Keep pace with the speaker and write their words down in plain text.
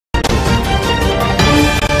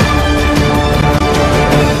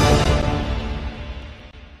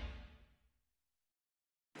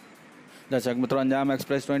दर्शक मित्रों, अंजाम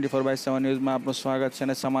एक्सप्रेस 24/7 न्यूज़ में आपનું સ્વાગત છે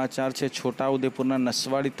અને સમાચાર છે છોટાઉદેપુરના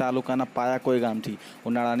નસવાડી તાલુકાના પાયાકોઈ ગામથી।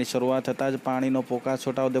 ઉનાળાની શરૂઆત થતાં જ પાણીનો પોકાર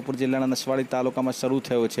છોટાઉદેપુર જિલ્લાના નસવાડી તાલુકામાં શરૂ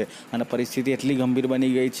થયો છે અને પરિસ્થિતિ એટલી ગંભીર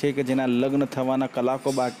બની ગઈ છે કે જેના લગ્ન થવાના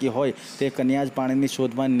કલાકો બાકી હોય તે કન્યા જ પાણીની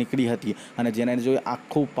શોધમાં નીકળી હતી અને જેને જોઈ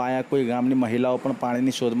આખું પાયાકોઈ ગામની મહિલાઓ પણ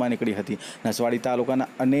પાણીની શોધમાં નીકળી હતી। નસવાડી તાલુકાના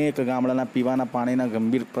અનેક ગામડાના પીવાના પાણીના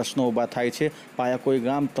ગંભીર પ્રશ્નો ઊભા થાય છે। પાયાકોઈ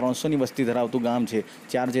ગામ 300ની વસ્તી ધરાવતું ગામ છે।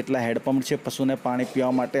 4 જેટલા હેડપંપ છે, પશુને પાણી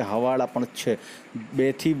પીવા માટે હવાડા પણ છે। 2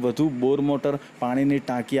 થી વધુ બોર મોટર પાણીની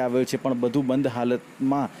ટાંકી આવેલ છે પણ બધું બંધ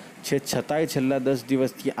હાલતમાં છે। છતાંય છેલ્લા 10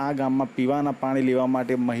 દિવસથી આ ગામમાં પીવાના પાણી લેવા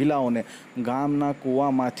માટે મહિલાઓને ગામના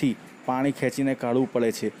કૂવામાંથી પાણી ખેંચીને કાઢવું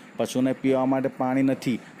પડે છે। પશુને પીવા માટે પાણી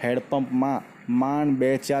નથી। હેડપંપમાં માંડ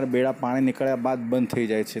 2-4 બેડા પાણી નીકળ્યા બાદ બંધ થઈ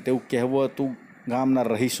જાય છે તેવું કહેવું હતું ગામના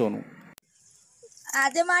રહીશોનું।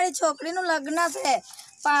 આજે મારી છોકરીનું લગ્ન છે।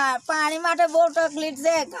 પાણી માટે બહુ તકલીફ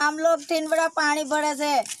છે। ગામ લોકો ઠીનબડા પાણી ભરે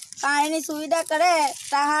છે। પાણીની સુવિધા કરે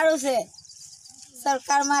તો સારું છે।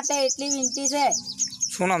 સરકાર માટે એટલી વિનંતી છે।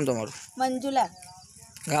 શું નામ તમારું? મંજુલા,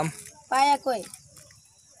 ગામ પાયાકોઈ।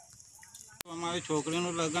 અમારી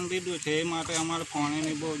છોકરીનું લગ્ન દીધું છે એ માટે અમારે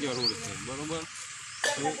પાણીની બહુ જરૂર છે, બરાબર?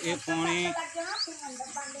 તો એ પાણી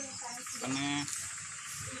અને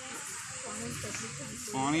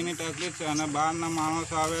પાણીની તકલીફ છે અને બહારના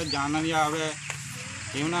માણસો આવે, જાનરિયા આવે,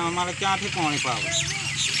 એમને અમારે ક્યાંથી પાણી પાવે?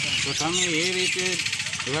 તો તમે એ રીતે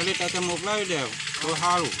વહેલી તકે મોકલાવી દો તો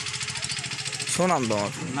સારું। શું નામ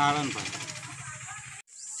તમારું? નારાયણભાઈ।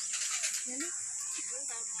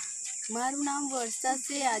 મારું નામ વર્ષા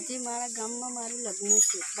છે। આજે મારા ગામમાં મારું લગ્ન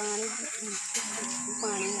છે।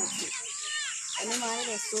 પાણી નથી અને મારે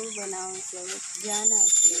રસોઈ બનાવવાનું છે। હવે ધ્યાન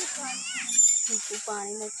આવશે,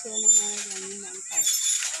 પાણી નથી અને મારા ગામનું નામ થાય।